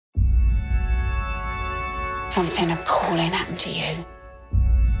Something appalling happened to you.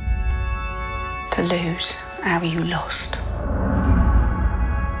 To lose how you lost.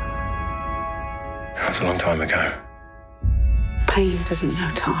 That was a long time ago. Pain doesn't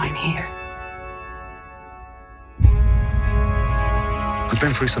know time here. We've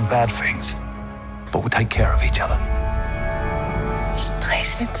been through some bad things, but we'll take care of each other. This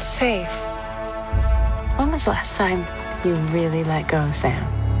place, it's safe. When was the last time you really let go, Sam?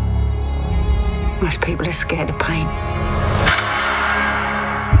 Most people are scared of pain.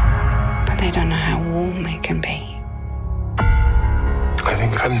 But they don't know how warm it can be. I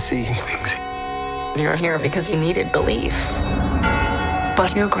think I'm seeing things. You're here because you needed belief.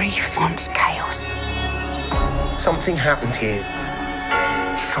 But your grief wants chaos. Something happened here.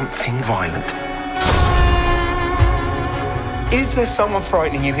 Something violent. Is there someone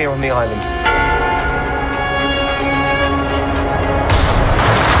frightening you here on the island?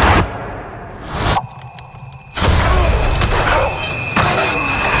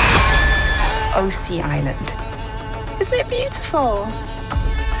 OC Island. Isn't it beautiful?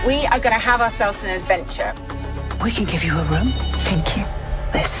 We are going to have ourselves an adventure. We can give you a room. Thank you.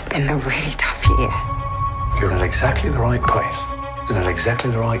 This has been a really tough year. You're in exactly the right place, and at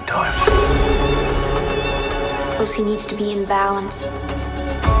exactly the right time. OC needs to be in balance.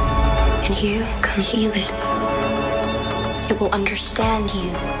 And you can heal it. It will understand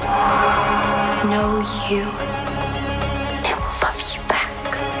you, know you. It will love you back.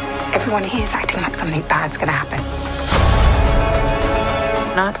 Everyone here is acting like something bad's going to happen.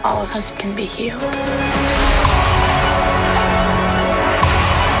 Not all of us can be healed.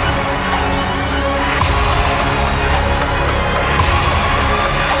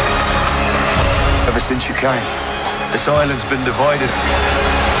 Ever since you came, this island's been divided.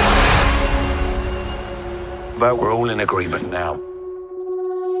 But we're all in agreement now.